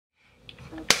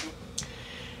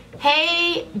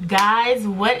Hey guys,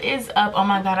 what is up? Oh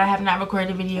my god, I have not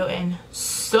recorded a video in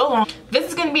so long. This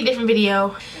is going to be a different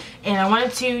video, and I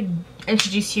wanted to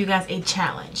introduce to you guys a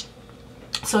challenge.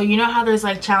 So you know how there's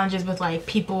like challenges with like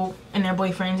people and their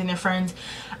boyfriends and their friends.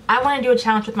 I want to do a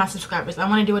challenge with my subscribers. I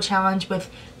want to do a challenge with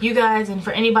you guys, and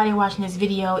for anybody watching this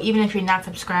video, even if you're not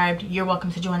subscribed, you're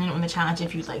welcome to join in on the challenge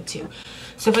if you'd like to.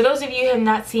 So for those of you who have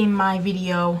not seen my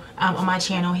video on my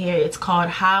channel here, it's called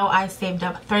How I Saved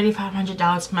Up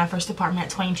 $3,500 for My First Apartment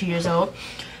at 22 years old.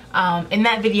 In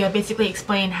that video, I basically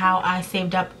explained how I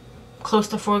saved up close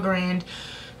to $4 grand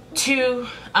to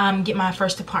get my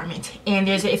first apartment. And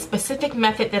there's a specific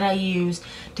method that I use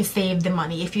to save the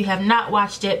money. If you have not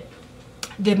watched it,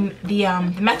 the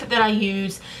method that I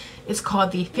use is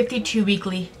called the 52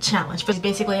 weekly challenge. It's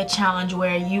basically a challenge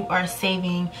where you are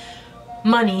saving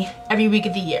money every week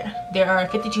of the year. There are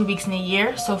 52 weeks in a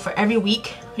year, so for every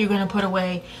week you're going to put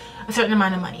away a certain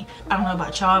amount of money. I don't know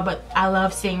about y'all, but I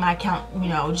love seeing my account, you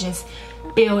know, just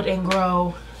build and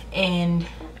grow, and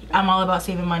I'm all about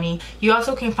saving money. You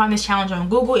also can find this challenge on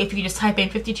Google. If you just type in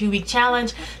 52 week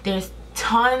challenge, there's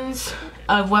tons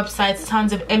of websites,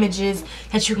 tons of images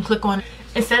that you can click on.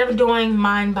 Instead of doing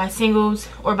mine by singles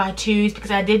or by twos,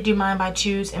 because I did do mine by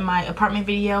twos in my apartment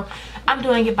video, I'm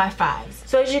doing it by fives.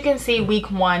 So as you can see,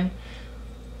 week 1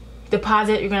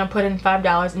 deposit, you're going to put in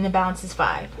 $5 and the balance is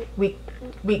 5. Week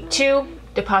 2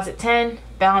 deposit 10,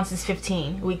 balance is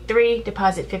 15. Week 3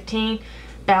 deposit 15,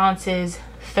 balance is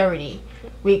 30.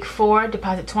 Week 4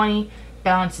 deposit 20,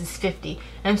 balance is 50,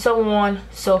 and so on,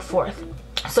 so forth.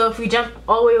 So if we jump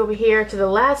all the way over here to the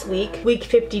last week, week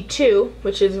 52,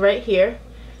 which is right here,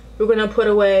 we're going to put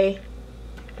away,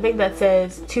 I think that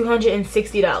says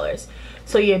 $260.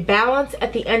 So your balance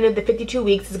at the end of the 52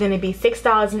 weeks is going to be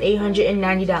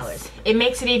 $6,890. It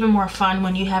makes it even more fun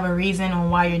when you have a reason on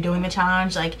why you're doing the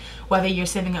challenge, like whether you're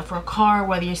saving up for a car,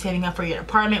 whether you're saving up for your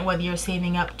apartment, whether you're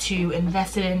saving up to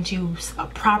invest it into a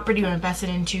property or invest it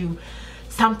into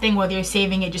something, whether you're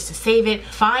saving it just to save it.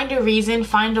 Find a reason,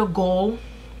 find a goal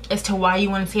as to why you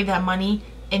want to save that money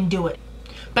and do it.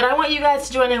 But I want you guys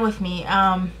to join in with me,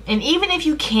 and even if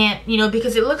you can't, you know,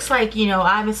 because it looks like, you know,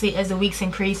 obviously as the weeks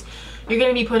increase, you're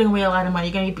going to be putting away a lot of money.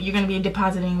 You're going to be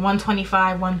depositing $125,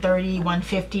 $130,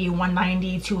 $150,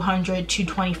 $190, $200,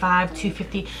 $225,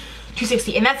 $250,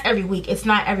 $260, and that's every week. It's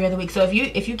not every other week. So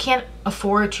if you can't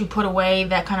afford to put away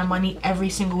that kind of money every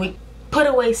single week, put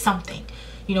away something.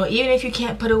 You know, even if you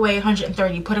can't put away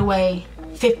 130, put away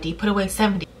 50, put away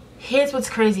 70. Here's what's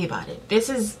crazy about it. This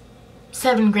is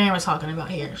 $7 grand we're talking about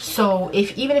here. So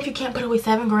even if you can't put away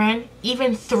 7 grand,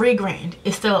 even 3 grand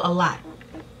is still a lot,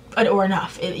 or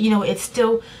enough. You know, it's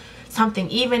still something.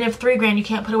 Even if 3 grand you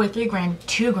can't put away 3 grand,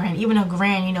 2 grand, even a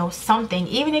grand, you know, something.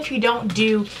 Even if you don't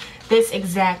do this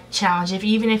exact challenge,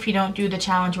 even if you don't do the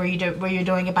challenge where you're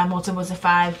doing it by multiples of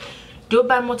 5, do it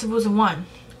by multiples of 1.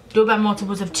 Do it by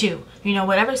multiples of 2. You know,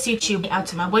 whatever suits you. Out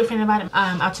to my boyfriend about it,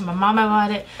 out to my mom about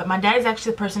it. But my dad is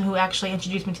actually the person who actually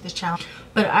introduced me to this challenge.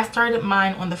 But I started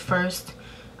mine on the 1st.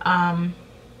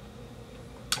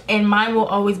 And mine will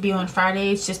always be on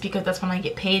Fridays, just because that's when I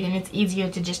get paid, and it's easier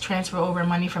to just transfer over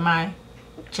money from my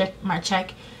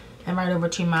check and right over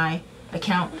to my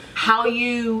account. How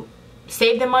you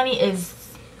save the money is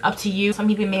up to you. Some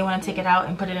people may want to take it out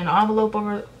and put it in an envelope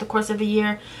over the course of a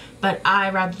year, but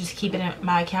I rather just keep it in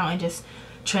my account and just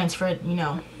transfer it, you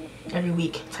know, every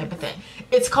week type of thing.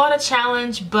 It's called a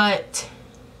challenge, but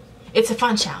it's a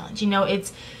fun challenge. You know,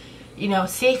 it's, you know,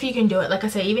 see if you can do it. Like I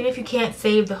said, even if you can't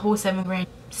save the whole 7 grand,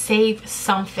 save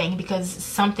something, because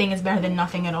something is better than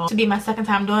nothing at all. This will be my 2nd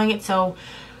time doing it, so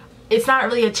it's not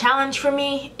really a challenge for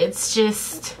me. It's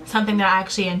just something that I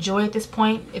actually enjoy at this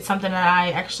point. It's something that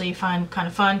I actually find kind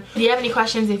of fun. If you have any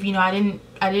questions, if you know I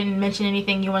didn't mention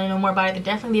anything, you want to know more about it, then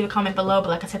definitely leave a comment below. But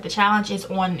like I said, the challenge is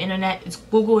on the internet. It's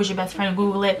Google is your best friend.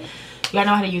 Google it. You gotta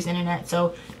know how to use the internet,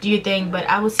 so do your thing. But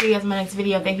I will see you guys in my next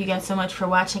video. Thank you guys so much for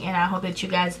watching, and I hope that you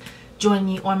guys join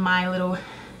me on my little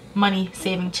money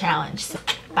saving challenge. So,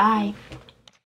 bye.